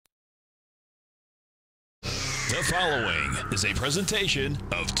The following is a presentation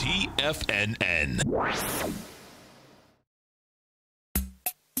of TFNN.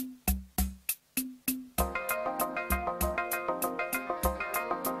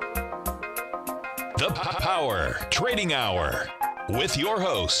 The Power Trading Hour with your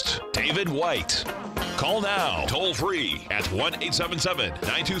host, David White. Call now, toll free at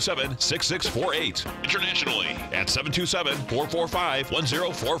 1-877-927-6648. Internationally at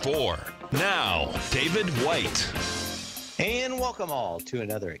 727-445-1044. Now, David White. And welcome all to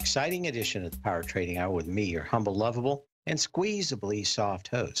another exciting edition of the Power Trading Hour with me, your humble, lovable, and squeezably soft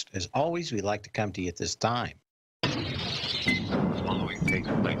host. As always, we'd like to come to you at this time. The following takes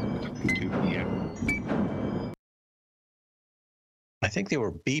place between 2 p.m. I think they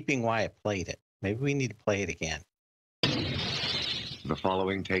were beeping while I played it. Maybe we need to play it again. The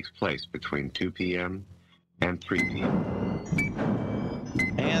following takes place between 2 p.m. and 3 p.m.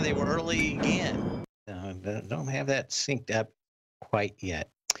 And they were early again. Don't have that synced up quite yet.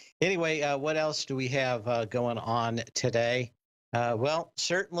 Anyway, what else do we have going on today? Well,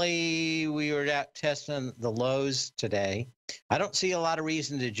 certainly we were out testing the lows today. I don't see a lot of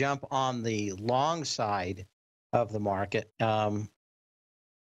reason to jump on the long side of the market.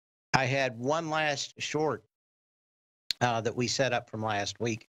 I had one last short that we set up from last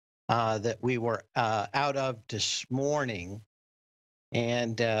week that we were out of this morning.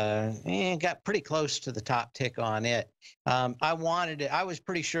 And got pretty close to the top tick on it. I was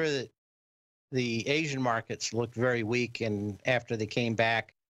pretty sure that the Asian markets looked very weak, and after they came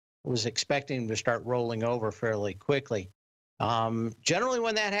back, I was expecting them to start rolling over fairly quickly. Generally,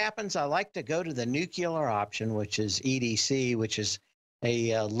 when that happens, I like to go to the nuclear option, which is EDC, which is a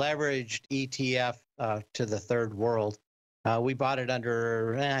leveraged ETF to the third world. We bought it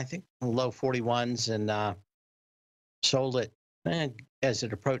under, I think, low 41s and sold it as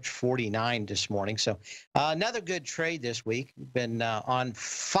it approached 49 this morning. So another good trade this week. Been on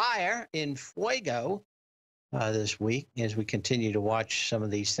fire in fuego this week as we continue to watch some of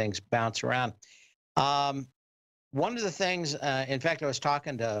these things bounce around. One of the things, in fact, I was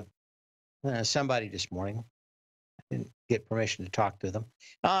talking to somebody this morning. I didn't get permission to talk to them.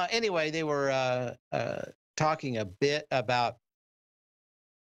 Anyway, they were talking a bit about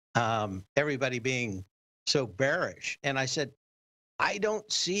everybody being so bearish. And I said, I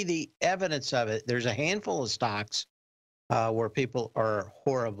don't see the evidence of it. There's a handful of stocks where people are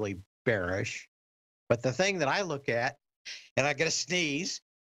horribly bearish. But the thing that I look at, and I got to sneeze.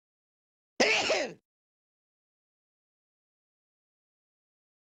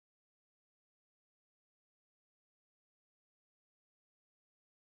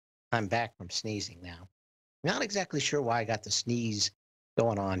 I'm back from sneezing now. Not exactly sure why I got the sneeze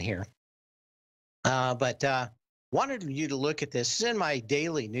going on here. But wanted you to look at this. It's in my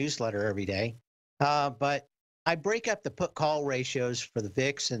daily newsletter every day. But I break up the put-call ratios for the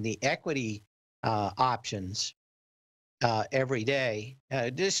VIX and the equity options every day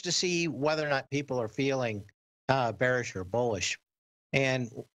just to see whether or not people are feeling bearish or bullish. And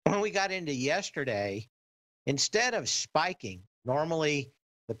when we got into yesterday, instead of spiking, normally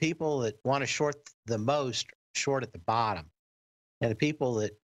the people that want to short the most short at the bottom. And the people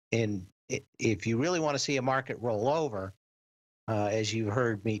that if you really want to see a market roll over, as you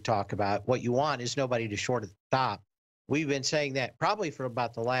heard me talk about, what you want is nobody to short at the top. We've been saying that probably for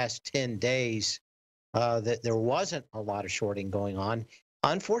about the last 10 days that there wasn't a lot of shorting going on.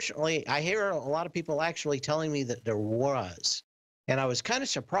 Unfortunately, I hear a lot of people actually telling me that there was. And I was kind of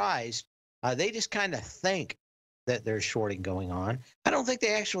surprised. They just kind of think that there's shorting going on. I don't think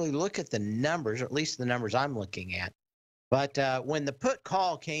they actually look at the numbers, or at least the numbers I'm looking at. But when the put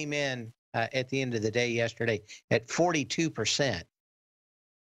call came in at the end of the day yesterday at 42%,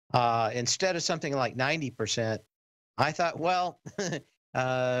 instead of something like 90%, I thought, well,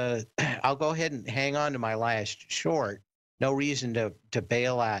 I'll go ahead and hang on to my last short. No reason to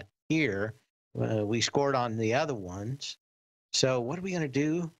bail out here. We scored on the other ones. So what are we going to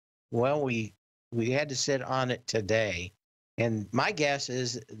do? Well, we had to sit on it today. And my guess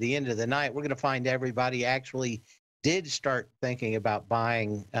is at the end of the night, we're going to find everybody actually did start thinking about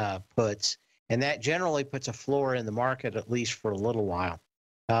buying puts, and that generally puts a floor in the market at least for a little while.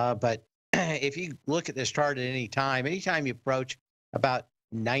 But if you look at this chart at anytime you approach about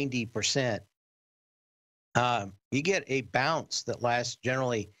 90%, you get a bounce that lasts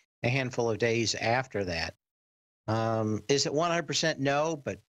generally a handful of days after that. Is it 100%? No,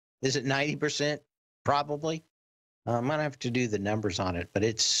 but is it 90%? Probably. I'm going to have to do the numbers on it, but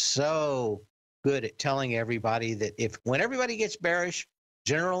it's so good at telling everybody that when everybody gets bearish,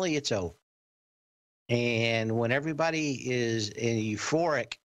 generally it's over. And when everybody is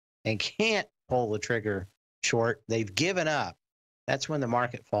euphoric and can't pull the trigger short, they've given up, that's when the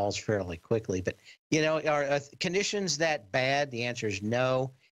market falls fairly quickly. But, are conditions that bad? The answer is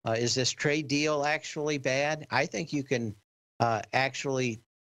no. Is this trade deal actually bad? I think you can actually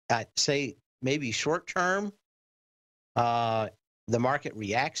say maybe short term, the market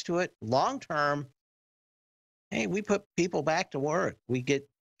reacts to it. Long term, hey, we put people back to work. We get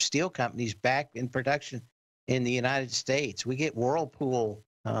steel companies back in production in the United States. We get Whirlpool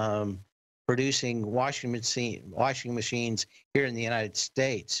producing washing machines here in the United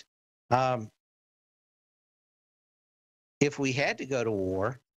States. If we had to go to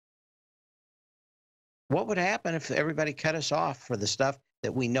war, what would happen if everybody cut us off for the stuff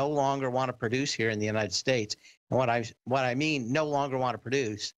that we no longer want to produce here in the United States? And what I mean, no longer want to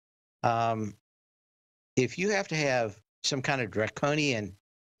produce, if you have to have some kind of draconian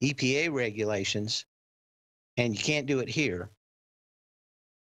EPA regulations and you can't do it here,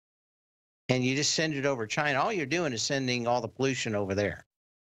 and you just send it over China, all you're doing is sending all the pollution over there.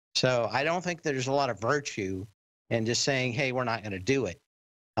 So I don't think there's a lot of virtue in just saying, hey, we're not going to do it,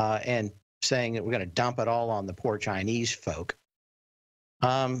 and saying that we're going to dump it all on the poor Chinese folk.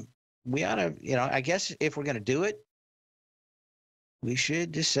 We ought to, I guess if we're going to do it, we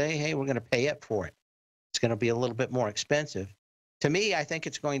should just say, hey, we're going to pay up for it. It's going to be a little bit more expensive. To me, I think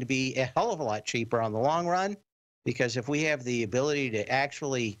it's going to be a hell of a lot cheaper on the long run, because if we have the ability to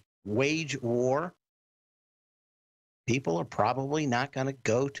actually wage war, people are probably not going to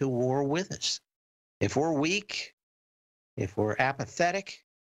go to war with us. If we're weak, if we're apathetic,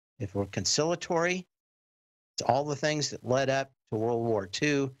 if we're conciliatory, it's all the things that led up to World War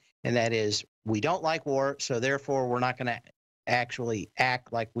II, and that is we don't like war, so therefore we're not going to actually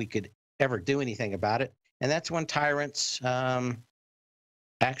act like we could ever do anything about it. And that's when tyrants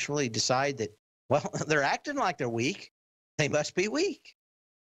actually decide that, well, they're acting like they're weak, they must be weak.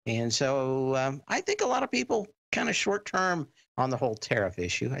 And so I think a lot of people kind of short term on the whole tariff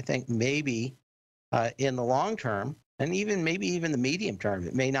issue. I think maybe in the long term, and maybe even the medium term,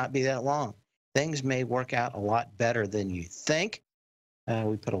 it may not be that long, things may work out a lot better than you think.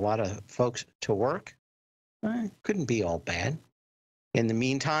 We put a lot of folks to work. Couldn't be all bad. In the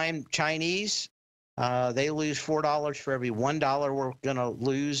meantime, Chinese, they lose $4 for every $1 we're going to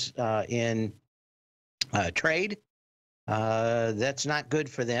lose in trade. That's not good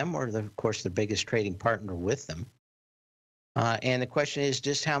for them. We're, of course, the biggest trading partner with them. And the question is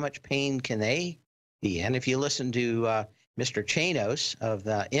just how much pain can they be in? If you listen to Mr. Chanos of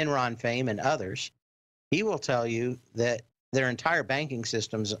the Enron fame and others, he will tell you that their entire banking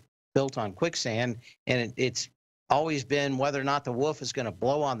system's built on quicksand, and it's always been whether or not the wolf is going to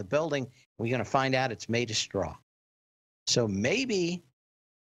blow on the building, we're going to find out it's made of straw. So maybe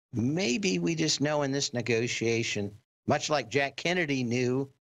we just know in this negotiation, much like Jack Kennedy knew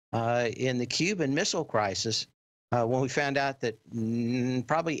in the Cuban Missile Crisis, when we found out that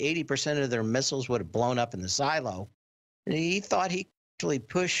probably 80% of their missiles would have blown up in the silo, he thought he could actually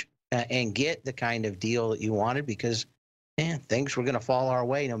push and get the kind of deal that you wanted because things were going to fall our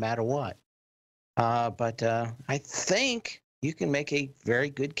way no matter what. But I think you can make a very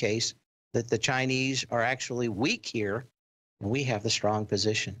good case that the Chinese are actually weak here, and we have the strong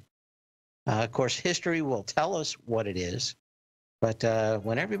position. Of course, history will tell us what it is, but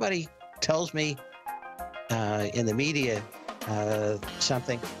when everybody tells me in the media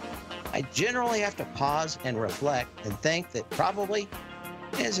something, I generally have to pause and reflect and think that probably,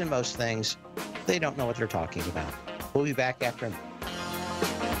 as in most things, they don't know what they're talking about. We'll be back after a minute.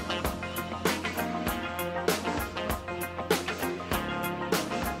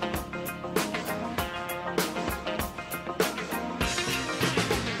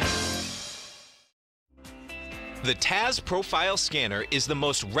 The TAS Profile Scanner is the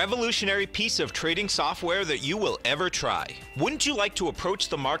most revolutionary piece of trading software that you will ever try. Wouldn't you like to approach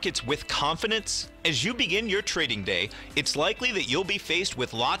the markets with confidence? As you begin your trading day, it's likely that you'll be faced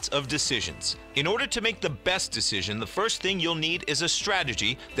with lots of decisions. In order to make the best decision, the first thing you'll need is a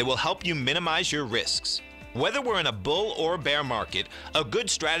strategy that will help you minimize your risks. Whether we're in a bull or bear market, a good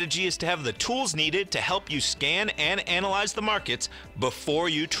strategy is to have the tools needed to help you scan and analyze the markets before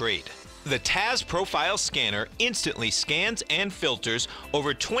you trade. The TAS Profile Scanner instantly scans and filters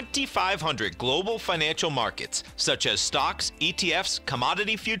over 2,500 global financial markets, such as stocks, ETFs,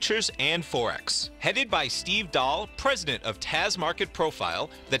 commodity futures, and Forex. Headed by Steve Dahl, president of TAS Market Profile,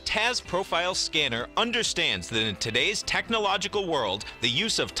 the TAS Profile Scanner understands that in today's technological world, the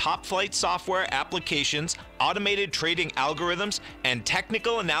use of top-flight software applications, automated trading algorithms, and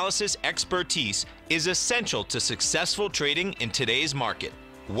technical analysis expertise is essential to successful trading in today's market.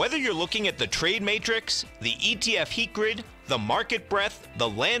 Whether you're looking at the trade matrix, the ETF heat grid, the market breadth, the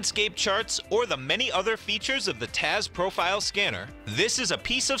landscape charts, or the many other features of the TAS Profile Scanner, this is a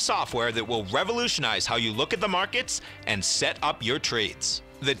piece of software that will revolutionize how you look at the markets and set up your trades.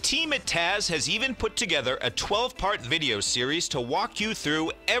 The team at TAS has even put together a 12-part video series to walk you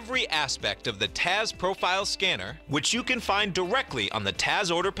through every aspect of the TAS Profile Scanner, which you can find directly on the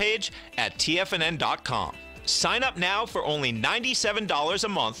TAS order page at TFNN.com. Sign up now for only $97 a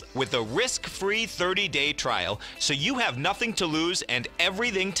month with a risk-free 30-day trial, so you have nothing to lose and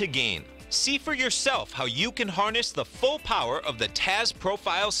everything to gain. See for yourself how you can harness the full power of the TAS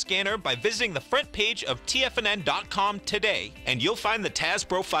Profile Scanner by visiting the front page of TFNN.com today, and you'll find the TAS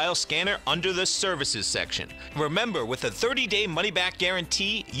Profile Scanner under the Services section. Remember, with a 30-day money-back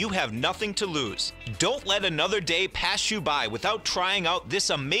guarantee, you have nothing to lose. Don't let another day pass you by without trying out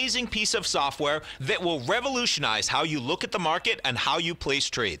this amazing piece of software that will revolutionize how you look at the market and how you place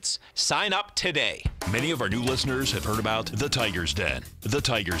trades. Sign up today. Many of our new listeners have heard about the Tiger's Den. The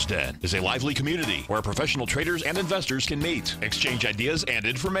Tiger's Den is a lively community where professional traders and investors can meet, exchange ideas and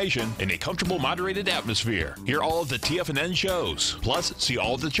information in a comfortable, moderated atmosphere. Hear all of the TFNN shows, plus see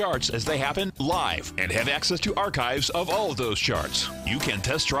all of the charts as they happen live and have access to archives of all of those charts. You can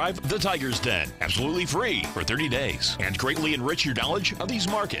test drive the Tiger's Den absolutely free for 30 days and greatly enrich your knowledge of these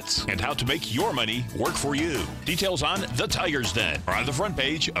markets and how to make your money work for you. Details on the Tiger's Den are on the front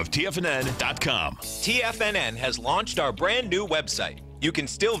page of TFNN.com. TFNN has launched our brand new website. You can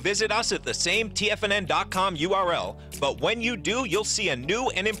still visit us at the same TFNN.com URL, but when you do, you'll see a new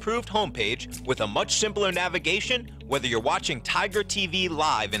and improved homepage with a much simpler navigation, whether you're watching Tiger TV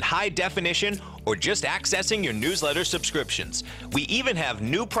live in high definition or just accessing your newsletter subscriptions. We even have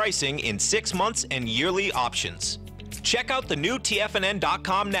new pricing in 6 months and yearly options. Check out the new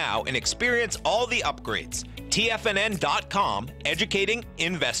TFNN.com now and experience all the upgrades. TFNN.com, educating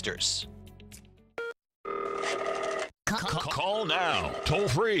investors. Call now, toll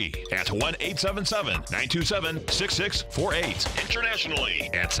free at 1-877-927-6648. Internationally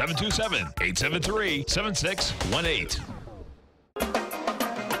at 727-873-7618.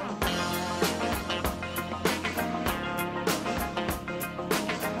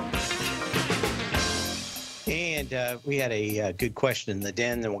 And we had a good question in the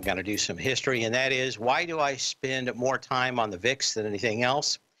den, then we're going to do some history, and that is, why do I spend more time on the VIX than anything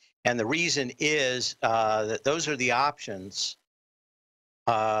else? And the reason is that those are the options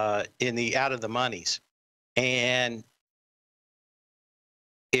in the out of the monies. And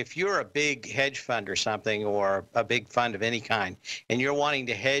if you're a big hedge fund or something, or a big fund of any kind, and you're wanting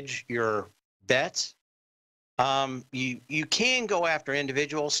to hedge your bets, you can go after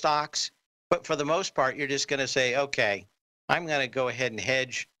individual stocks, but for the most part, you're just going to say, okay, I'm going to go ahead and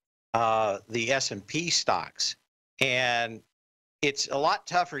hedge the S&P stocks. And it's a lot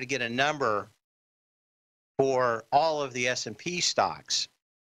tougher to get a number for all of the S&P stocks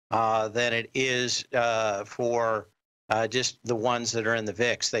than it is for just the ones that are in the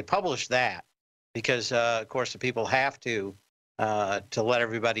VIX. They publish that because, of course, the people have to let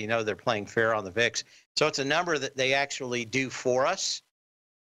everybody know they're playing fair on the VIX. So it's a number that they actually do for us,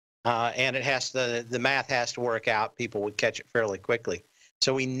 and it has to, the math has to work out. People would catch it fairly quickly.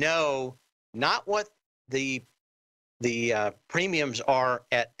 So we know not what the premiums are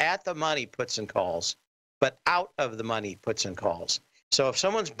at the money puts and calls, but out of the money puts and calls. So if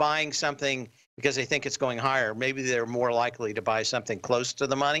someone's buying something because they think it's going higher, maybe they're more likely to buy something close to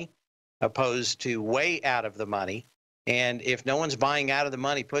the money opposed to way out of the money. And if no one's buying out of the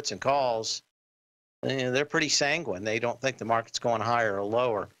money puts and calls, they're pretty sanguine. They don't think the market's going higher or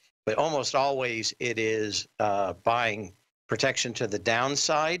lower. But almost always it is buying protection to the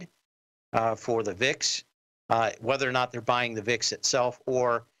downside for the VIX. Whether or not they're buying the VIX itself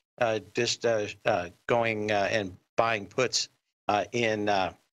or just going and buying puts in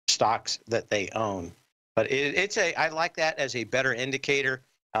stocks that they own. But I like that as a better indicator.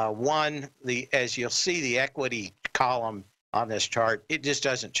 As you'll see, the equity column on this chart, it just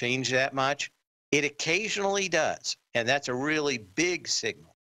doesn't change that much. It occasionally does, and that's a really big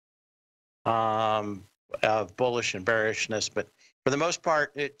signal of bullish and bearishness. But for the most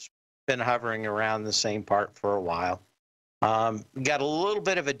part, it's been hovering around the same part for a while. We got a little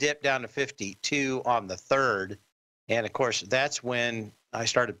bit of a dip down to 52 on the 3rd, and of course that's when I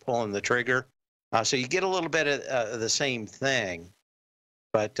started pulling the trigger. So you get a little bit of the same thing,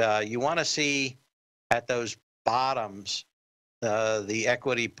 but you want to see at those bottoms the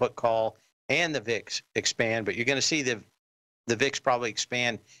equity put call and the VIX expand. But you're going to see the VIX probably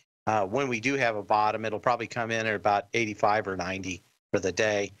expand when we do have a bottom. It'll probably come in at about 85 or 90 for the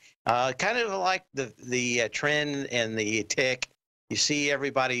day. Kind of like the trend and the tick you see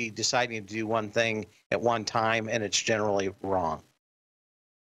everybody deciding to do one thing at one time, and it's generally wrong.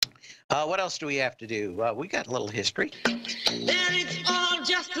 What else do we have to do? We got a little history. And it's all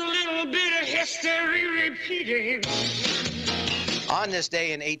just a little bit of history repeating. On this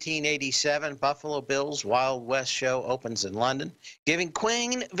day in 1887, Buffalo Bill's Wild West show opens in London, giving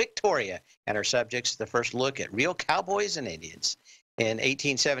Queen Victoria and her subjects the first look at real cowboys and Indians. In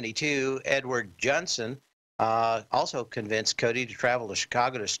 1872, Edward Judson also convinced Cody to travel to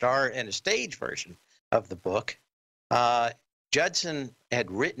Chicago to star in a stage version of the book. Judson had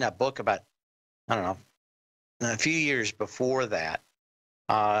written a book about, I don't know, a few years before that,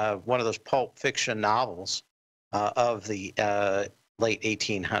 one of those pulp fiction novels of the late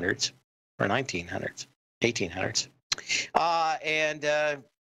 1800s or 1900s, 1800s, and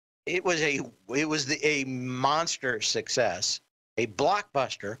it was a monster success, a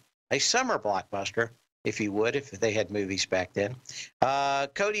blockbuster, a summer blockbuster, if you would, if they had movies back then.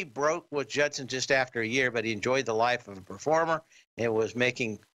 Cody broke with Judson just after a year, but he enjoyed the life of a performer and was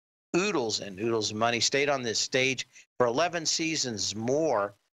making oodles and oodles of money. Stayed on this stage for 11 seasons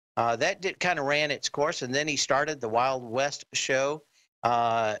more. That kind of ran its course, and then he started the Wild West show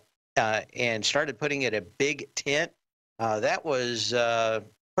and started putting it a big tent. That was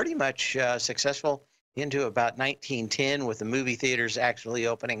pretty much successful into about 1910, with the movie theaters actually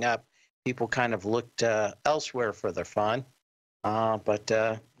opening up. People kind of looked elsewhere for their fun,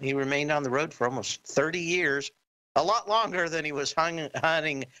 but he remained on the road for almost 30 years, a lot longer than he was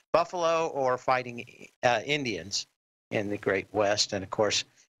hunting buffalo or fighting Indians in the Great West. And of course,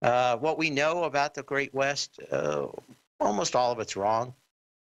 what we know about the Great West, almost all of it's wrong.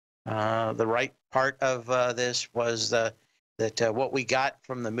 The right part of this was that what we got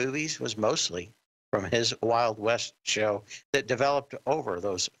from the movies was mostly from his Wild West show that developed over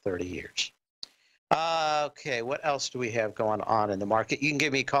those 30 years. Okay, what else do we have going on in the market? You can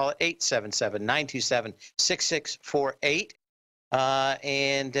give me a call at 877-927-6648.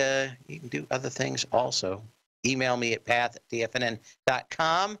 And you can do other things also. Email me at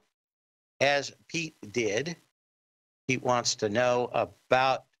path@tfnn.com, as Pete did. Pete wants to know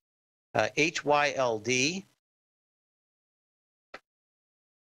about HYLD.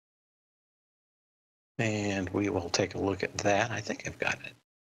 And we will take a look at that. I think I've got it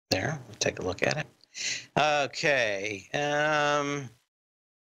there. We'll take a look at it. Okay. And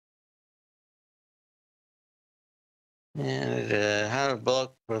how to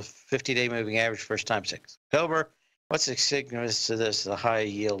book with 50-day moving average first time 6 October. What's the significance to this, the high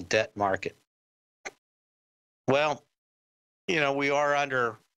yield debt market? Well, you know, we are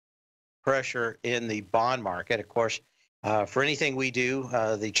under pressure in the bond market. Of course, for anything we do,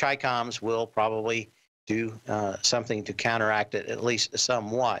 the Chi-Coms will probably do something to counteract it, at least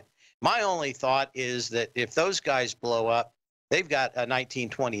somewhat. My only thought is that if those guys blow up, they've got a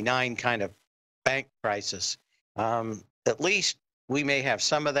 1929 kind of bank crisis. At least we may have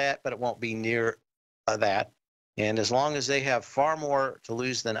some of that, but it won't be near that. And as long as they have far more to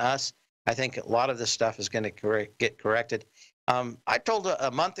lose than us, I think a lot of this stuff is going to get corrected. I told a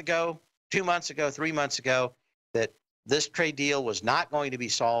month ago, 2 months ago, 3 months ago, that this trade deal was not going to be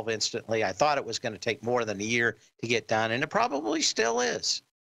solved instantly. I thought it was going to take more than a year to get done, and it probably still is.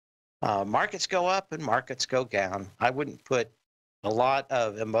 Markets go up and markets go down. I wouldn't put a lot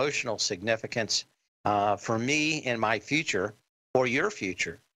of emotional significance for me and my future or your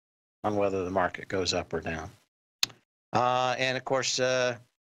future on whether the market goes up or down. And of course, I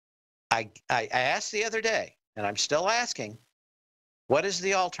asked the other day, and I'm still asking, what is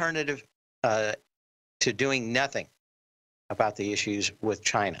the alternative to doing nothing about the issues with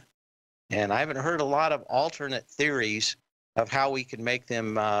China? And I haven't heard a lot of alternate theories of how we can make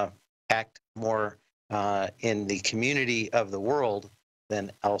them act more in the community of the world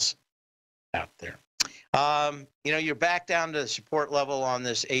than else out there. You know, you're back down to the support level on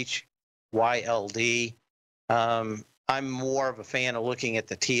this HYLD. I'm more of a fan of looking at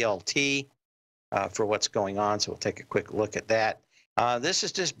the TLT for what's going on, so we'll take a quick look at that. This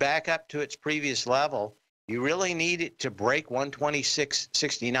is just back up to its previous level. You really need it to break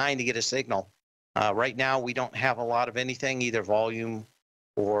 126.69 to get a signal. Right now, we don't have a lot of anything, either volume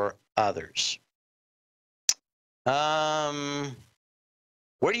or others. Where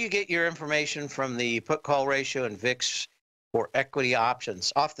do you get your information from the put-call ratio and VIX for equity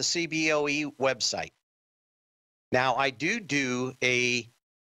options? Off the CBOE website. Now, I do a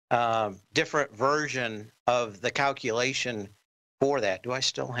different version of the calculation for that. Do I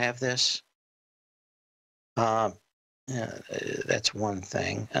still have this? That's one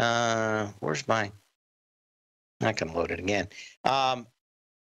thing. Where's my? I can load it again.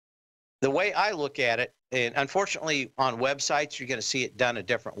 the way I look at it, and unfortunately on websites, you're going to see it done a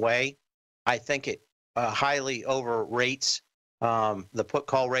different way. I think it highly overrates the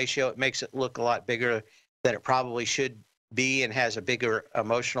put-call ratio. It makes it look a lot bigger than it probably should be and has a bigger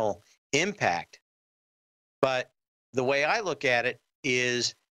emotional impact. But the way I look at it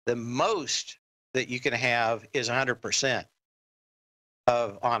is the most that you can have is 100%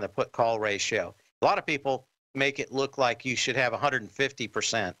 on the put-call ratio. A lot of people make it look like you should have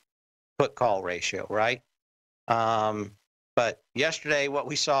 150% put-call ratio, right? But yesterday, what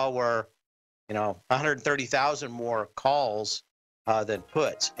we saw were, 130,000 more calls than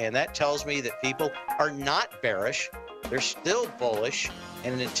puts, and that tells me that people are not bearish; they're still bullish.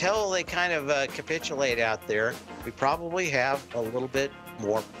 And until they kind of capitulate out there, we probably have a little bit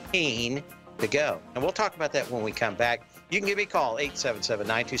more pain to go. And we'll talk about that when we come back. You can give me a call,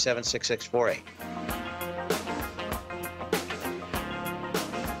 877-927-6648.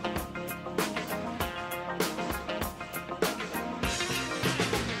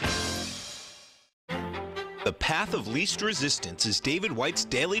 The Path of Least Resistance is David White's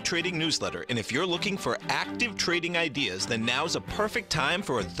daily trading newsletter, and if you're looking for active trading ideas, then now's a perfect time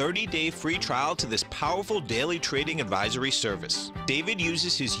for a 30-day free trial to this powerful daily trading advisory service. David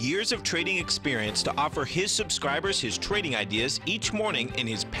uses his years of trading experience to offer his subscribers his trading ideas each morning in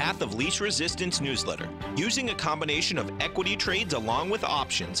his Path of Least Resistance newsletter. Using a combination of equity trades along with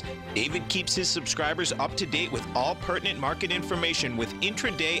options, David keeps his subscribers up to date with all pertinent market information with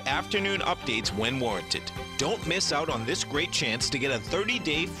intraday afternoon updates when warranted. Don't miss out on this great chance to get a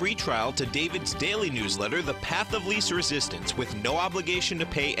 30-day free trial to David's daily newsletter, The Path of Least Resistance, with no obligation to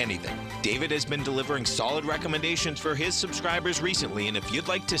pay anything. David has been delivering solid recommendations for his subscribers recently, and if you'd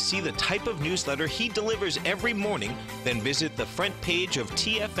like to see the type of newsletter he delivers every morning, then visit the front page of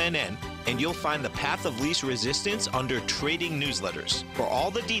TFNN and you'll find the Path of Least Resistance under Trading Newsletters. For all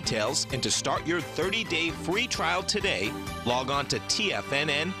the details and to start your 30-day free trial today, log on to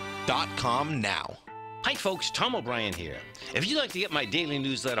TFNN.com now. Hi folks, Tom O'Brien here. If you'd like to get my daily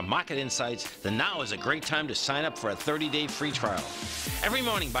newsletter, Market Insights, then now is a great time to sign up for a 30-day free trial. Every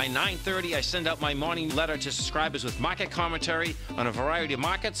morning by 9:30, I send out my morning letter to subscribers with market commentary on a variety of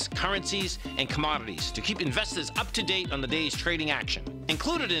markets, currencies, and commodities to keep investors up to date on the day's trading action.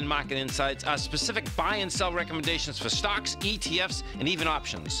 Included in Market Insights are specific buy and sell recommendations for stocks, ETFs, and even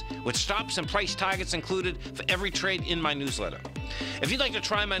options, with stops and price targets included for every trade in my newsletter. If you'd like to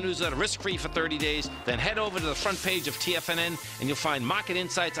try my newsletter risk-free for 30 days, then head over to the front page of TFNN and you'll find Market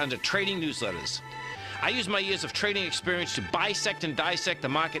Insights under Trading Newsletters. I use my years of trading experience to bisect and dissect the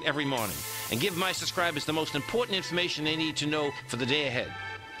market every morning and give my subscribers the most important information they need to know for the day ahead.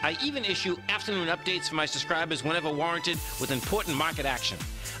 I even issue afternoon updates for my subscribers whenever warranted with important market action.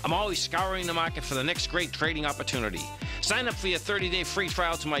 I'm always scouring the market for the next great trading opportunity. Sign up for your 30-day free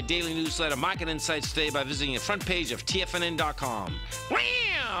trial to my daily newsletter, Market Insights, today by visiting the front page of TFNN.com.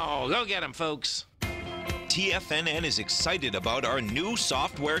 Wow! Go get 'em, folks. TFNN is excited about our new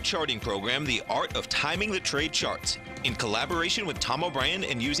software charting program, The Art of Timing the Trade Charts. In collaboration with Tom O'Brien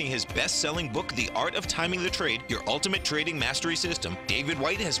and using his best-selling book, The Art of Timing the Trade, Your Ultimate Trading Mastery System, David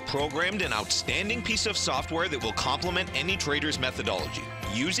White has programmed an outstanding piece of software that will complement any trader's methodology.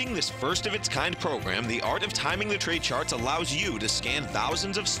 Using this first-of-its-kind program, The Art of Timing the Trade Charts allows you to scan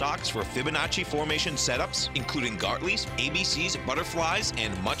thousands of stocks for Fibonacci formation setups, including Gartley's, ABC's, butterflies,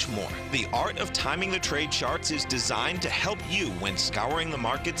 and much more. The Art of Timing the Trade Charts is designed to help you when scouring the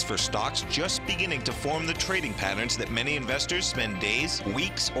markets for stocks just beginning to form the trading patterns that many investors spend days,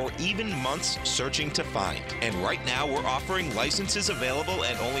 weeks, or even months searching to find. And right now, we're offering licenses available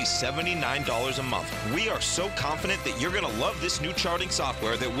at only $79 a month. We are so confident that you're going to love this new charting software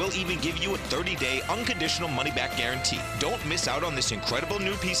that will even give you a 30-day unconditional money-back guarantee. Don't miss out on this incredible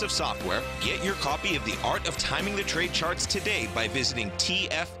new piece of software. Get your copy of The Art of Timing the Trade Charts today by visiting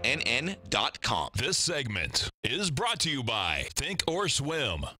TFNN.com. This segment is brought to you by Think or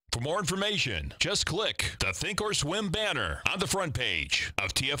Swim. For more information, just click the Think or Swim banner on the front page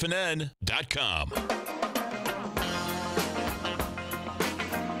of TFNN.com.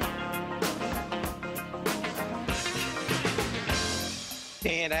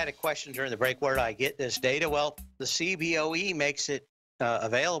 And I had a question during the break, where do I get this data? Well, the CBOE makes it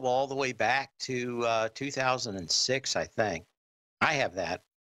available all the way back to 2006, I think. I have that.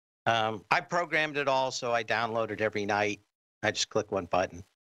 I programmed it all, so I download it every night. I just click one button.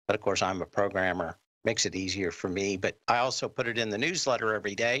 But of course, I'm a programmer. Makes it easier for me. But I also put it in the newsletter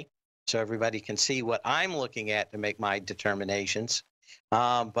every day so everybody can see what I'm looking at to make my determinations.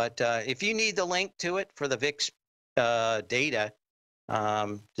 But if you need the link to it for the VIX data,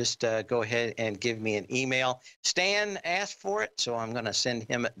 just go ahead and give me an email. Stan asked for it, so I'm going to send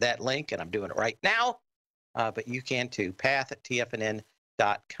him that link, and I'm doing it right now. But you can too,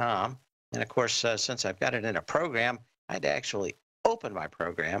 path@tfnn.com. And of course, since I've got it in a program, I had to actually open my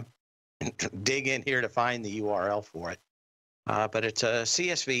program and dig in here to find the URL for it. But it's a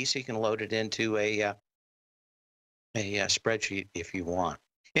CSV, so you can load it into a spreadsheet if you want.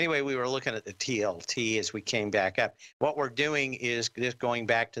 Anyway, we were looking at the TLT as we came back up. What we're doing is just going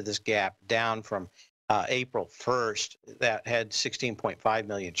back to this gap down from April 1st that had 16.5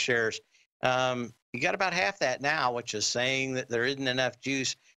 million shares. You got about half that now, which is saying that there isn't enough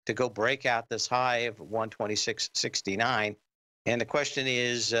juice to go break out this high of 126.69. And the question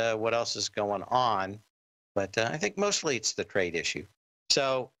is, what else is going on? But I think mostly it's the trade issue.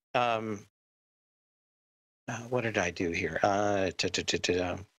 So what did I do here?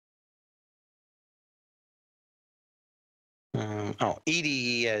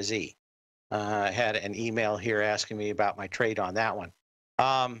 EDEZ had an email here asking me about my trade on that one.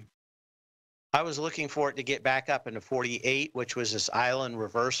 I was looking for it to get back up into 48, which was this island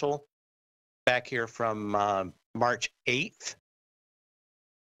reversal back here from March 8th.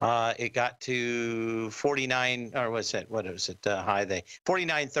 It got to 49, or was it, what was it, high they,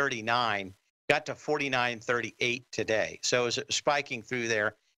 49.39, got to 49.38 today. So as it was spiking through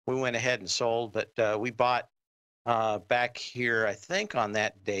there, we went ahead and sold, but we bought back here, I think on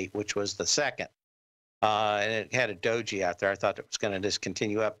that date, which was the 2nd. And it had a doji out there. I thought it was going to just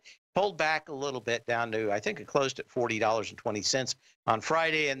continue up. Pulled back a little bit down to, I think it closed at $40.20 on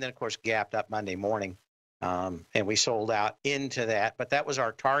Friday, and then, of course, gapped up Monday morning. And we sold out into that, but that was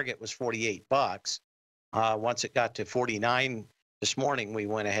our target, was 48 bucks. Once it got to 49 this morning, we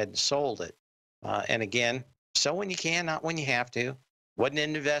went ahead and sold it. And again, so when you can, not when you have to. Wasn't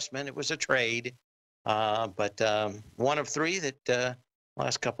an investment, it was a trade. But one of three that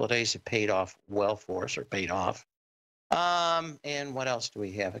last couple of days have paid off well for us, or paid off. And what else do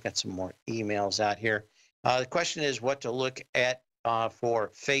we have? I got some more emails out here. The question is what to look at for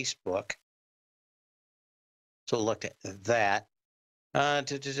Facebook. So look at that. Okay.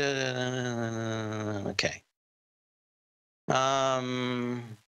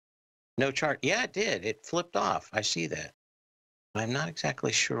 No chart. Yeah, it did. It flipped off. I see that. I'm not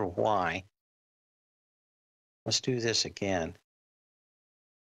exactly sure why. Let's do this again.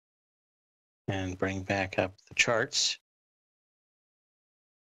 And bring back up the charts.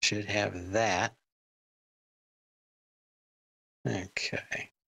 Should have that. Okay.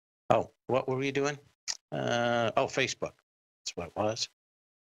 Oh, what were we doing? Oh, Facebook. That's what it was.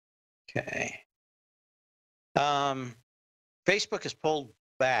 Okay. Facebook has pulled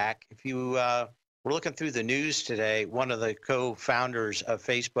back. If you were looking through the news today, one of the co-founders of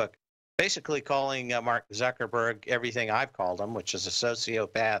Facebook basically calling Mark Zuckerberg everything I've called him, which is a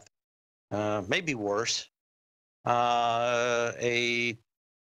sociopath, maybe worse, the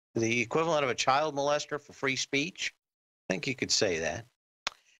equivalent of a child molester for free speech. I think you could say that.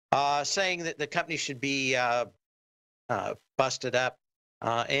 Saying that the company should be busted up.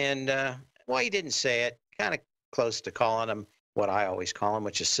 Well, he didn't say it. Kind of close to calling him what I always call him,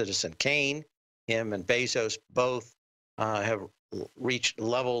 which is Citizen Kane. Him and Bezos both have reached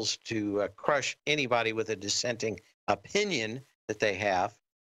levels to crush anybody with a dissenting opinion that they have.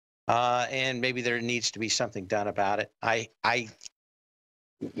 And maybe there needs to be something done about it. I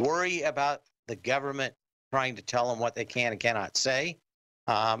worry about the government trying to tell them what they can and cannot say.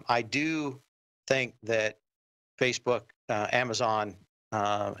 I do think that Facebook, Amazon,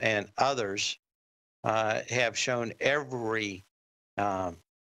 and others have shown every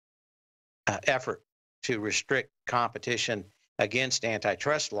effort to restrict competition against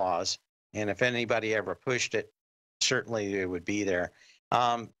antitrust laws. And if anybody ever pushed it, certainly it would be there.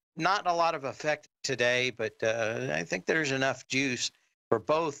 Not a lot of effect today, but I think there's enough juice for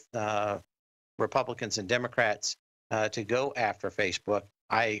both Republicans and Democrats to go after Facebook.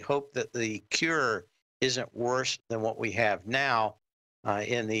 I hope that the cure isn't worse than what we have now.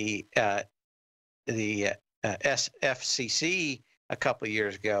 In the SFCC a couple of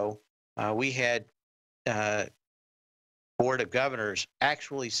years ago, we had Board of Governors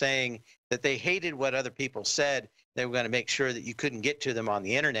actually saying that they hated what other people said. They were going to make sure that you couldn't get to them on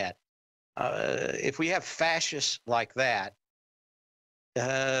the internet. If we have fascists like that,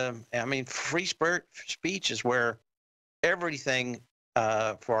 I mean, free speech is where everything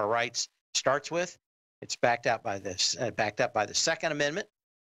for our rights starts with. It's backed up by this, backed up by the Second Amendment,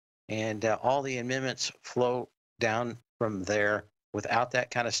 and all the amendments flow down from there. Without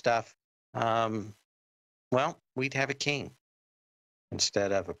that kind of stuff, well, we'd have a king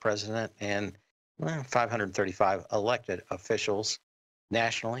instead of a president and 535 elected officials.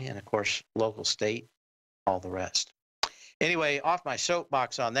 nationally, and of course, local, state, all the rest. Anyway, off my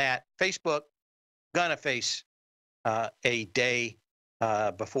soapbox on that, Facebook gonna face a day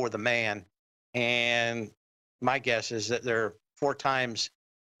before the man, and my guess is that they're 4 times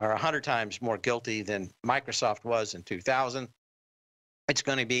or 100 times more guilty than Microsoft was in 2000. It's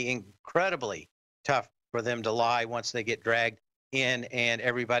going to be incredibly tough for them to lie once they get dragged in, and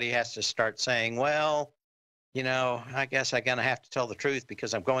everybody has to start saying, well, you know, I guess I'm going to have to tell the truth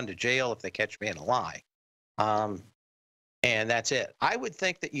because I'm going to jail if they catch me in a lie. And that's it. I would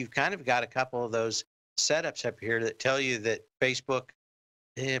think that you've kind of got a couple of those setups up here that tell you that Facebook,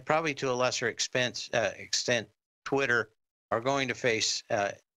 probably to a lesser extent, Twitter, are going to face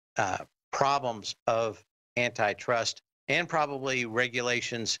problems of antitrust and probably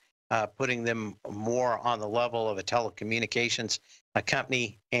regulations putting them more on the level of a telecommunications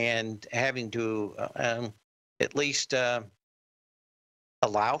company and having to at least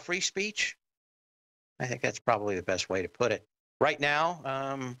allow free speech. I think that's probably the best way to put it. Right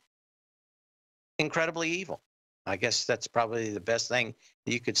now, incredibly evil. I guess that's probably the best thing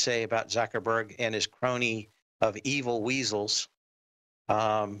you could say about Zuckerberg and his crony of evil weasels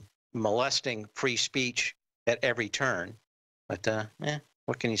molesting free speech at every turn. But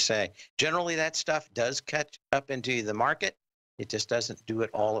what can you say? Generally, that stuff does catch up into the market. It just doesn't do it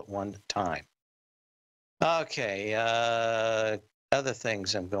all at one time. Okay, other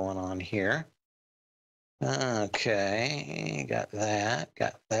things I'm going on here. Okay, got that.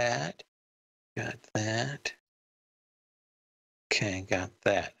 Okay, got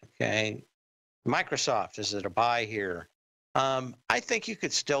that. Okay, Microsoft, is it a buy here? I think you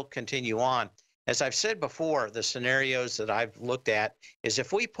could still continue on. As I've said before, the scenarios that I've looked at is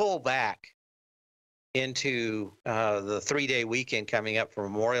if we pull back into the 3-day weekend coming up for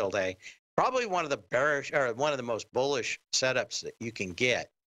Memorial Day, probably one of the bearish or one of the most bullish setups that you can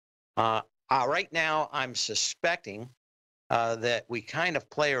get. Right now, I'm suspecting that we kind of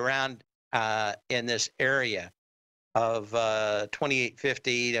play around in this area of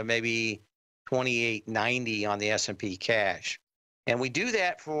 2850 to maybe 2890 on the S&P cash. And we do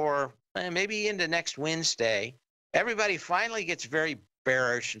that for maybe into next Wednesday. Everybody finally gets very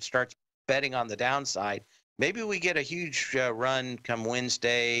bearish and starts betting on the downside. Maybe we get a huge run come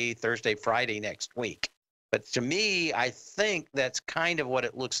Wednesday, Thursday, Friday next week. But to me, I think that's kind of what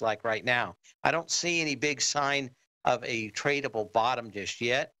it looks like right now. I don't see any big sign of a tradable bottom just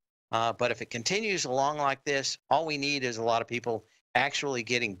yet. But if it continues along like this, all we need is a lot of people actually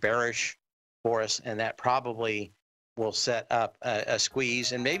getting bearish for us, and that probably will set up a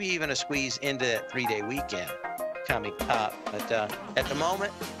squeeze and maybe even a squeeze into that 3-day weekend coming up. But at the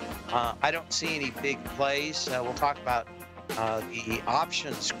moment, I don't see any big plays. We'll talk about the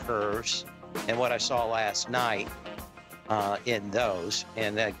options curves and what I saw last night in those,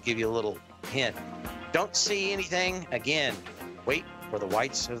 and give you a little hint. Don't see anything. Again, wait for the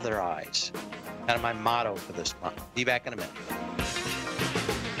whites of their eyes. Kind of my motto for this month. Be back in a minute.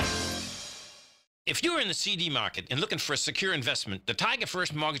 If you're in the CD market and looking for a secure investment, the Tiger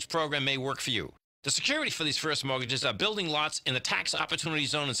First Mortgage Program may work for you. The security for these first mortgages are building lots in the Tax Opportunity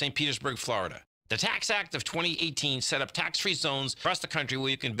Zone in St. Petersburg, Florida. The Tax Act of 2018 set up tax-free zones across the country where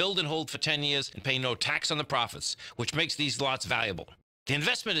you can build and hold for 10 years and pay no tax on the profits, which makes these lots valuable. The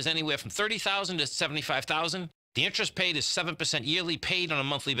investment is anywhere from $30,000 to $75,000. The interest paid is 7% yearly, paid on a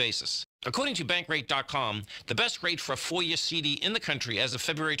monthly basis. According to Bankrate.com, the best rate for a 4-year CD in the country as of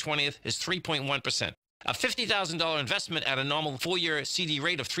February 20th is 3.1%. A $50,000 investment at a normal 4-year CD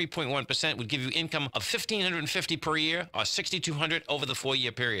rate of 3.1% would give you income of $1,550 per year or $6,200 over the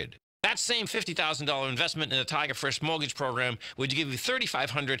 4-year period. That same $50,000 investment in the Tiger First Mortgage Program would give you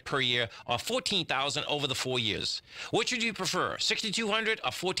 $3,500 per year or $14,000 over the 4 years. Which would you prefer, $6,200 or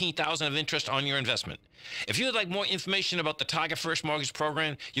 $14,000 of interest on your investment? If you would like more information about the Tiger First Mortgage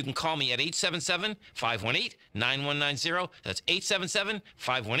Program, you can call me at 877-518-9190. That's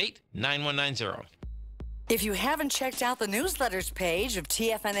 877-518-9190. If you haven't checked out the newsletters page of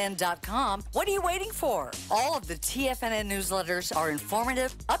TFNN.com, what are you waiting for? All of the TFNN newsletters are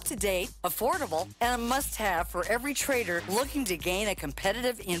informative, up-to-date, affordable, and a must-have for every trader looking to gain a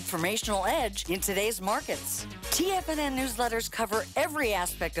competitive informational edge in today's markets. TFNN newsletters cover every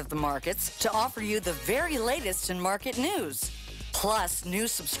aspect of the markets to offer you the very latest in market news. Plus, new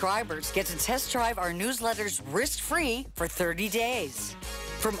subscribers get to test drive our newsletters risk-free for 30 days.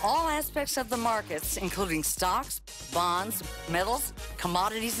 From all aspects of the markets, including stocks, bonds, metals,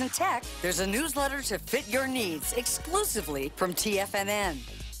 commodities, and tech, there's a newsletter to fit your needs exclusively from TFNN.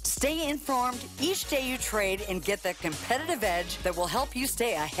 Stay informed each day you trade and get that competitive edge that will help you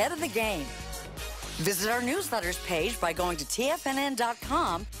stay ahead of the game. Visit our newsletters page by going to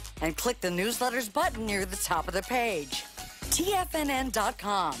TFNN.com and click the newsletters button near the top of the page.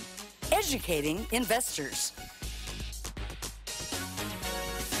 TFNN.com, educating investors.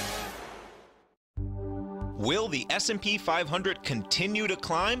 Will the S&P 500 continue to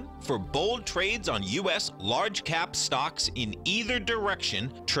climb? For bold trades on U.S. large cap stocks in either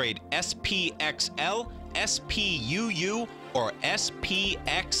direction, trade SPXL, SPUU, or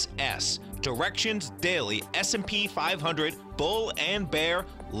SPXS. Directions Daily S&P 500 Bull and Bear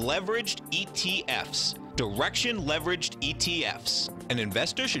Leveraged ETFs. Direction leveraged ETFs. An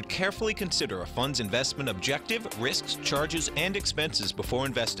investor should carefully consider a fund's investment objective, risks, charges, and expenses before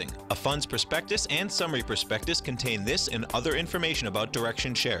investing. A fund's prospectus and summary prospectus contain this and other information about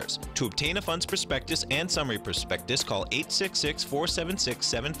Direction shares. To obtain a fund's prospectus and summary prospectus, call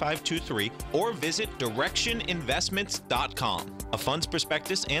 866-476-7523 or visit directioninvestments.com. A fund's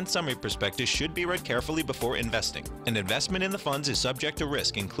prospectus and summary prospectus should be read carefully before investing. An investment in the funds is subject to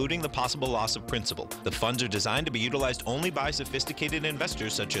risk, including the possible loss of principal. The funds are designed to be utilized only by sophisticated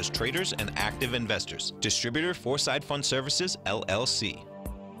investors such as traders and active investors. Distributor Foreside Fund Services, LLC.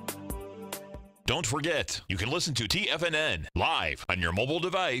 Don't forget, you can listen to TFNN live on your mobile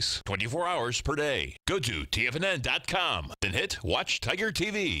device 24 hours per day. Go to TFNN.com, then hit Watch Tiger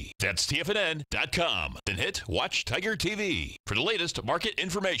TV. That's TFNN.com, then hit Watch Tiger TV for the latest market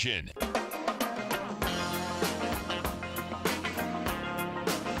information.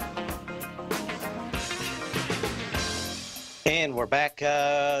 And we're back.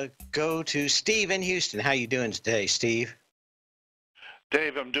 Go to Steve in Houston. How you doing today, Steve?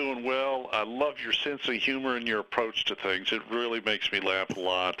 Dave, I'm doing well. I love your sense of humor and your approach to things. It really makes me laugh a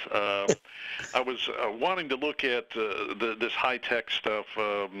lot. I was wanting to look at this high-tech stuff,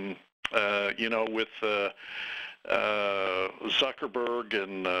 with Zuckerberg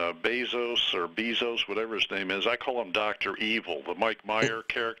and Bezos, whatever his name is. I call him Dr. Evil, the Mike Meyer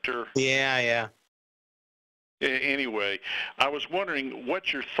character. Yeah. Anyway, I was wondering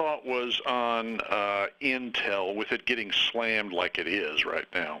what your thought was on Intel with it getting slammed like it is right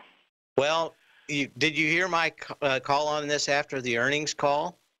now. Well, did you hear my call on this after the earnings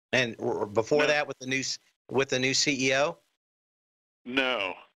call, and before that with the new CEO?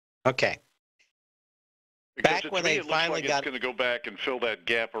 No. Okay. Because Back when they finally it's going to go back and fill that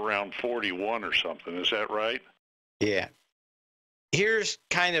gap around 41 or something. Is that right? Yeah. Here's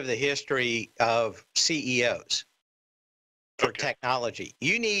kind of the history of CEOs for technology.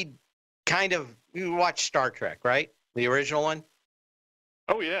 You watch Star Trek, right? The original one?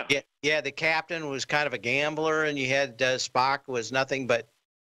 Oh, yeah. Yeah, the captain was kind of a gambler, and you had Spock was nothing but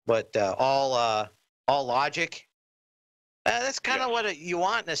all logic. That's kind of what you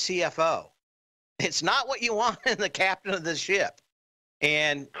want in a CFO. It's not what you want in the captain of the ship.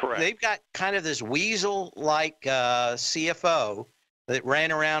 And they've got kind of this weasel-like CFO that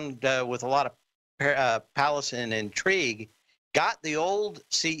ran around with a lot of palace and intrigue, got the old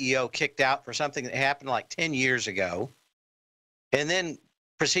CEO kicked out for something that happened like 10 years ago, and then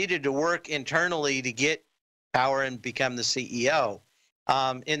proceeded to work internally to get power and become the CEO.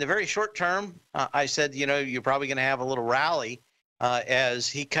 In the very short term, I said, you're probably going to have a little rally as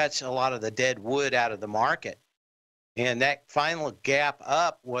he cuts a lot of the dead wood out of the market. And that final gap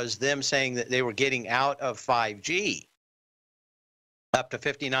up was them saying that they were getting out of 5G up to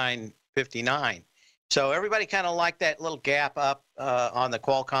 59.59. So everybody kind of liked that little gap up on the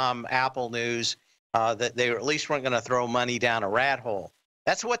Qualcomm Apple news that they at least weren't going to throw money down a rat hole.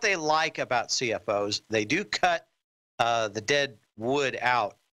 That's what they like about CFOs. They do cut the dead wood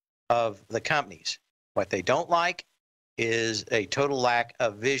out of the companies. What they don't like is a total lack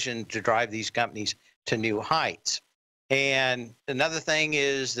of vision to drive these companies to new heights. And another thing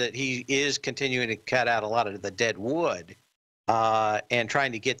is that he is continuing to cut out a lot of the dead wood and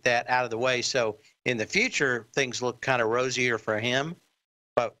trying to get that out of the way. So in the future, things look kind of rosier for him.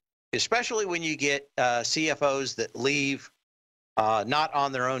 But especially when you get CFOs that leave not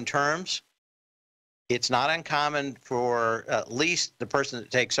on their own terms, it's not uncommon for at least the person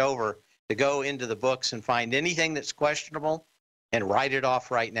that takes over to go into the books and find anything that's questionable and write it off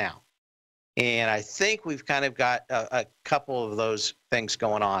right now. And I think we've kind of got a couple of those things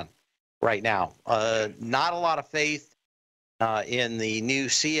going on right now. Not a lot of faith in the new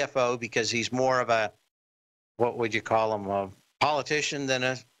CFO because he's more of a, what would you call him, a politician than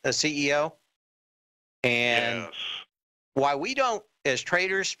a CEO. And why we don't, as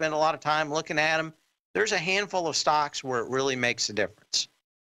traders, spend a lot of time looking at them, there's a handful of stocks where it really makes a difference.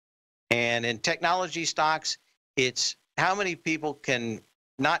 And in technology stocks, it's how many people can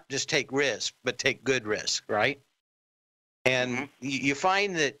not just take risk, but take good risk, right? And you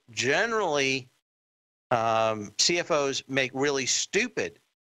find that generally CFOs make really stupid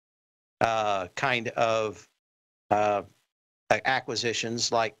kind of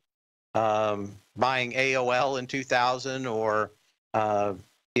acquisitions, like buying AOL in 2000, or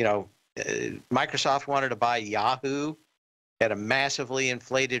Microsoft wanted to buy Yahoo at a massively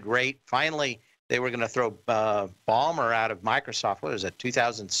inflated rate. Finally, they were going to throw Ballmer out of Microsoft. What was it,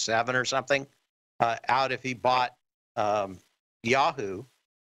 2007 or something? Out if he bought Yahoo.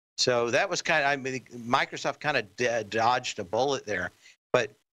 So that was Microsoft kind of dodged a bullet there.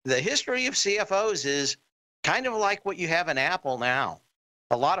 But the history of CFOs is kind of like what you have in Apple now.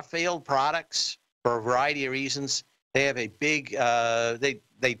 A lot of failed products for a variety of reasons. They have a big,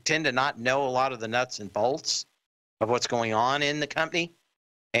 they tend to not know a lot of the nuts and bolts of what's going on in the company.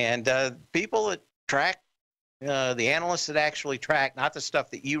 And people that track, the analysts that actually track, not the stuff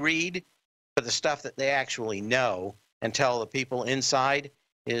that you read, but the stuff that they actually know and tell the people inside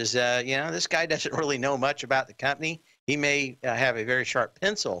is, this guy doesn't really know much about the company. He may have a very sharp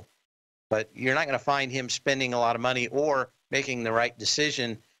pencil, but you're not going to find him spending a lot of money or making the right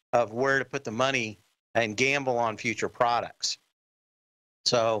decision of where to put the money and gamble on future products.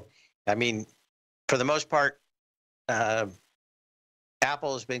 So, I mean, for the most part,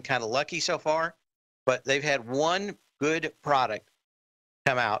 Apple has been kind of lucky so far, but they've had one good product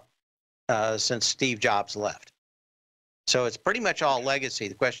come out since Steve Jobs left. So it's pretty much all legacy.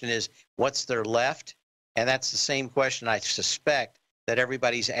 The question is, what's there left? And that's the same question I suspect that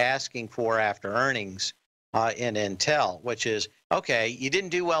everybody's asking for after earnings in Intel, which is, okay, you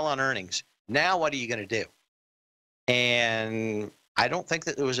didn't do well on earnings. Now what are you going to do? And I don't think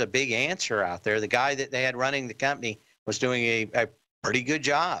that there was a big answer out there. The guy that they had running the company was doing a pretty good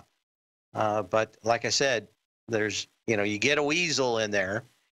job. But like I said, there's, you get a weasel in there,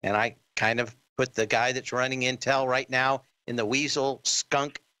 and I kind of put the guy that's running Intel right now in the weasel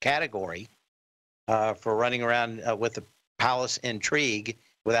skunk category for running around with the palace intrigue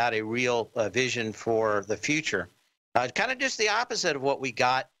without a real vision for the future. Kind of just the opposite of what we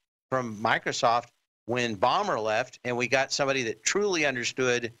got from Microsoft when Ballmer left, and we got somebody that truly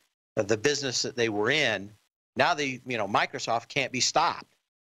understood the business that they were in. Now Microsoft can't be stopped,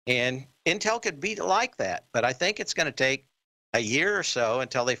 and Intel could be like that. But I think it's going to take a year or so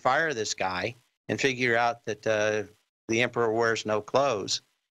until they fire this guy and figure out that the emperor wears no clothes.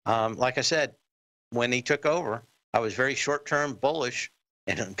 Like I said, when he took over, I was very short-term bullish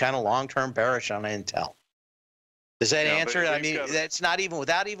and kind of long-term bearish on Intel. Does that answer? I mean, that's not even,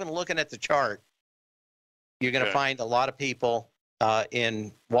 without even looking at the chart, you're going to find a lot of people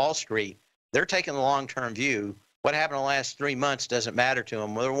in Wall Street, they're taking the long-term view. What happened in the last 3 months doesn't matter to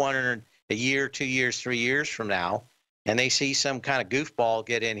them. They're wondering a year, 2 years, 3 years from now, and they see some kind of goofball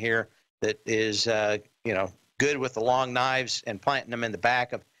get in here that is, good with the long knives and planting them in the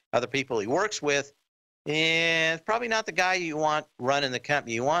back of other people he works with. And it's probably not the guy you want running the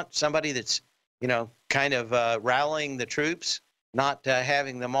company. You want somebody that's, kind of rallying the troops, not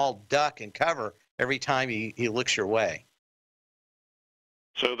having them all duck and cover every time he looks your way.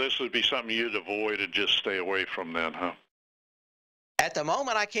 So this would be something you'd avoid and just stay away from then, huh? At the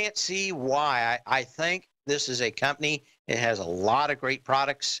moment, I can't see why. I think this is a company. It has a lot of great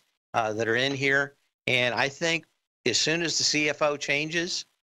products that are in here. And I think as soon as the CFO changes,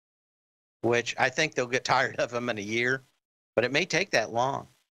 which I think they'll get tired of him in a year, but it may take that long,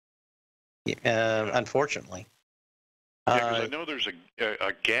 unfortunately. Yeah, because I know there's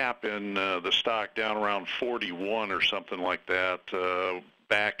a gap in the stock down around 41 or something like that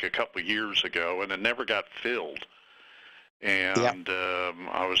back a couple of years ago, and it never got filled. And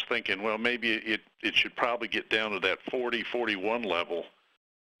I was thinking, well, maybe it should probably get down to that 40, 41 level.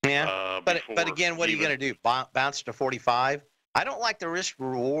 Yeah, but again, what are you going to do? Bounce to 45? I don't like the risk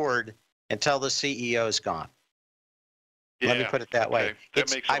reward until the CEO is gone. Let me put it that way.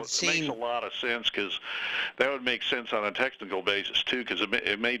 That makes a lot of sense, because that would make sense on a technical basis too, because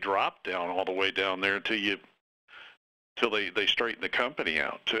it may drop down all the way down there until they straighten the company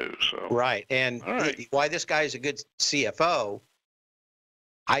out too. So right, and why this guy is a good CFO,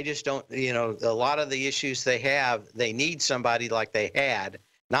 I just don't. A lot of the issues they have, they need somebody like they had,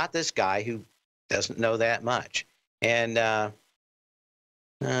 not this guy who doesn't know that much. And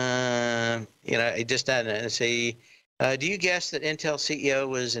it just doesn't say. Do you guess that Intel CEO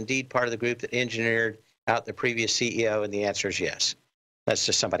was indeed part of the group that engineered out the previous CEO? And the answer is yes. That's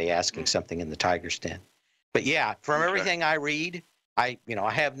just somebody asking something in the Tiger's Den. But yeah, from everything I read, I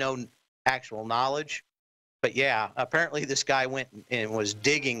have no actual knowledge. But yeah, apparently this guy went and was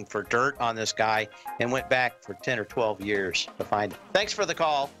digging for dirt on this guy and went back for 10 or 12 years to find it. Thanks for the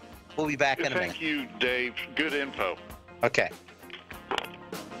call. We'll be back in a minute. Thank you, Dave. Good info. Okay.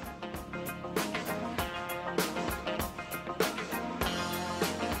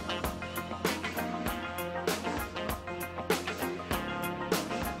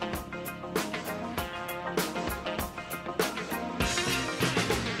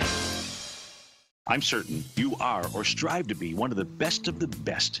 I'm certain you are or strive to be one of the best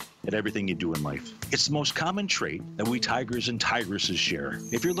at everything you do in life. It's the most common trait that we tigers and tigresses share.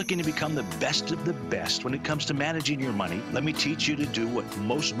 If you're looking to become the best of the best when it comes to managing your money, let me teach you to do what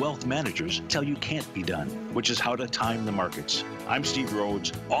most wealth managers tell you can't be done, which is how to time the markets. I'm Steve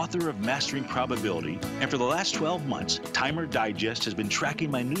Rhodes, author of Mastering Probability, and for the last 12 months, Timer Digest has been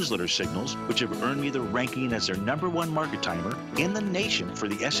tracking my newsletter signals, which have earned me the ranking as their #1 market timer in the nation for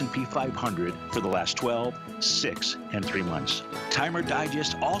the S&P 500 for the last 12, 6, and 3 months. Timer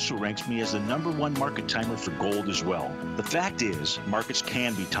Digest also ranks me as the #1 market timer for gold as well. The fact is, markets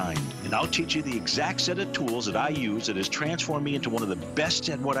can be timed, and I'll teach you the exact set of tools that I use that has transformed me into one of the best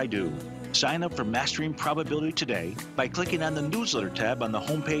at what I do. Sign up for Mastering Probability today by clicking on the newsletter tab on the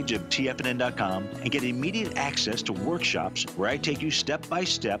homepage of TFNN.com and get immediate access to workshops where I take you step by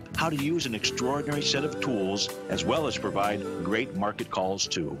step how to use an extraordinary set of tools as well as provide great market calls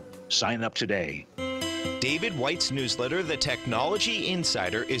too. Sign up today. David White's newsletter, The Technology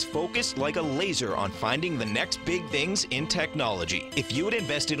Insider, is focused like a laser on finding the next big things in technology. If you had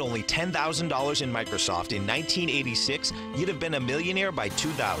invested only $10,000 in Microsoft in 1986, you'd have been a millionaire by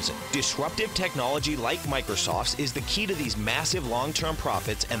 2000. Disruptive technology like Microsoft's is the key to these massive long-term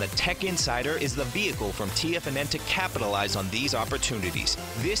profits, and the Tech Insider is the vehicle from TFNN to capitalize on these opportunities.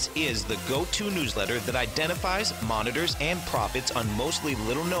 This is the go-to newsletter that identifies, monitors, and profits on mostly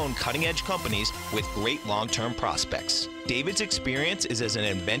little-known cutting-edge companies with great long-term prospects. David's experience is as an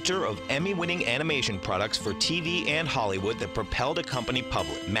inventor of Emmy-winning animation products for TV and Hollywood that propelled a company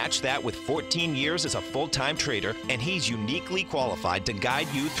public. Match that with 14 years as a full-time trader, and he's uniquely qualified to guide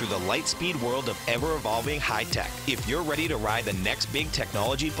you through the light-speed world of ever-evolving high-tech. If you're ready to ride the next big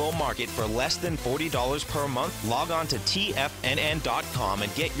technology bull market for less than $40 per month, log on to TFNN.com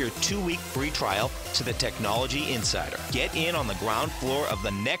and get your 2-week free trial to the Technology Insider. Get in on the ground floor of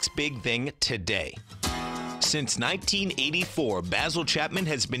the next big thing today. Since 1984, Basil Chapman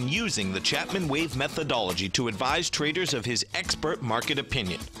has been using the Chapman Wave methodology to advise traders of his expert market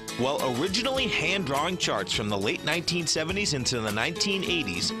opinion. While originally hand-drawing charts from the late 1970s into the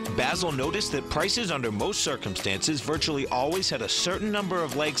 1980s, Basil noticed that prices under most circumstances virtually always had a certain number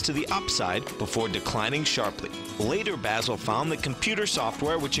of legs to the upside before declining sharply. Later, Basil found that computer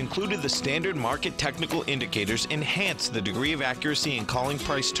software, which included the standard market technical indicators, enhanced the degree of accuracy in calling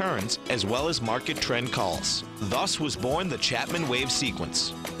price turns, as well as market trend calls. Thus was born the Chapman Wave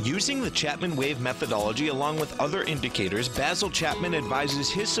sequence. Using the Chapman Wave methodology along with other indicators, Basil Chapman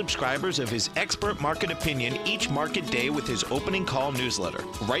advises his subscribers of his expert market opinion each market day with his opening call newsletter.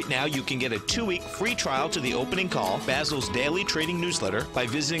 Right now, you can get a 2-week free trial to the opening call, Basil's daily trading newsletter, by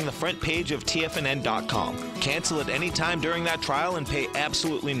visiting the front page of TFNN.com. Cancel at any time during that trial and pay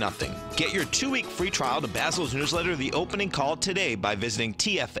absolutely nothing. Get your 2-week free trial to Basil's newsletter, The Opening Call, today by visiting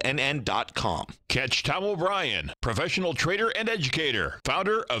TFNN.com. Catch Tom O'Brien, professional trader and educator,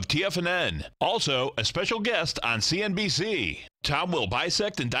 founder of TFNN. Also, a special guest on CNBC. Tom will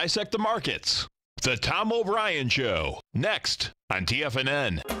bisect and dissect the markets. The Tom O'Brien Show, next on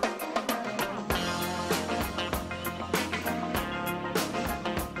TFNN.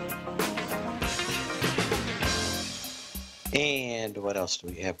 And what else do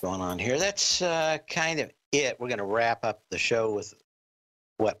we have going on here? That's kind of it. We're going to wrap up the show with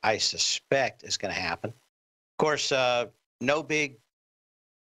what I suspect is going to happen. Of course, no big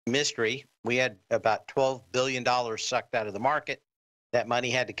mystery. We had about $12 billion sucked out of the market. That money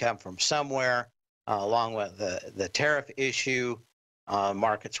had to come from somewhere. Along with the tariff issue,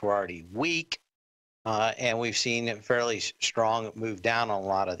 markets were already weak, and we've seen a fairly strong move down on a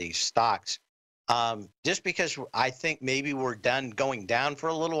lot of these stocks. Just because I think maybe we're done going down for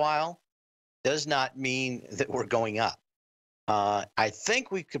a little while does not mean that we're going up. I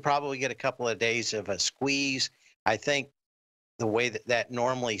think we could probably get a couple of days of a squeeze. I think the way that that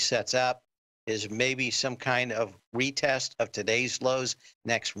normally sets up is maybe some kind of retest of today's lows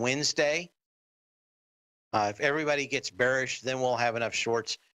next Wednesday. If everybody gets bearish, then we'll have enough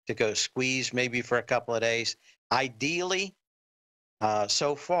shorts to go squeeze maybe for a couple of days. Ideally,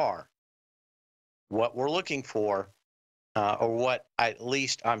 so far, what we're looking for, or what at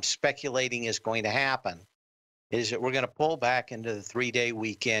least I'm speculating is going to happen, is that we're going to pull back into the 3-day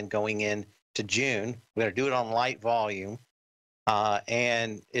weekend going into June. We're going to do it on light volume,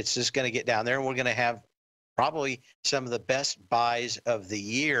 and it's just going to get down there, and we're going to have probably some of the best buys of the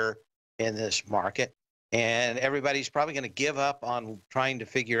year in this market. And everybody's probably going to give up on trying to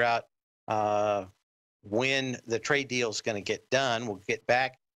figure out when the trade deal is going to get done. We'll get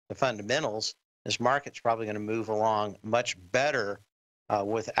back to fundamentals. This market's probably going to move along much better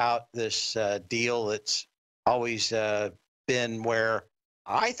without this deal that's always been where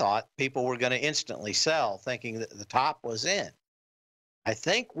I thought people were going to instantly sell, thinking that the top was in. I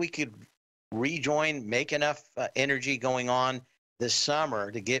think we could rejoin, make enough energy going on this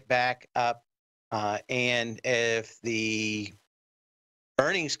summer to get back up. And if the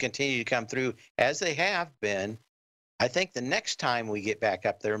earnings continue to come through as they have been, I think the next time we get back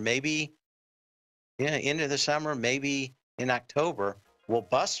up there, maybe into the summer, maybe in October, we'll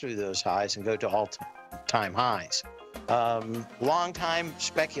bust through those highs and go to all-time highs. Long time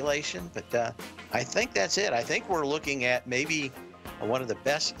speculation, but I think that's it. I think we're looking at maybe one of the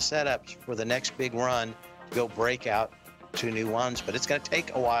best setups for the next big run to go break out to new ones, but it's going to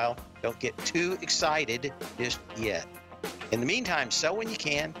take a while. Don't get too excited just yet. In the meantime, sell when you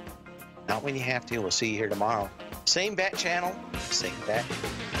can, not when you have to. We'll see you here tomorrow. Same bat channel, same bat.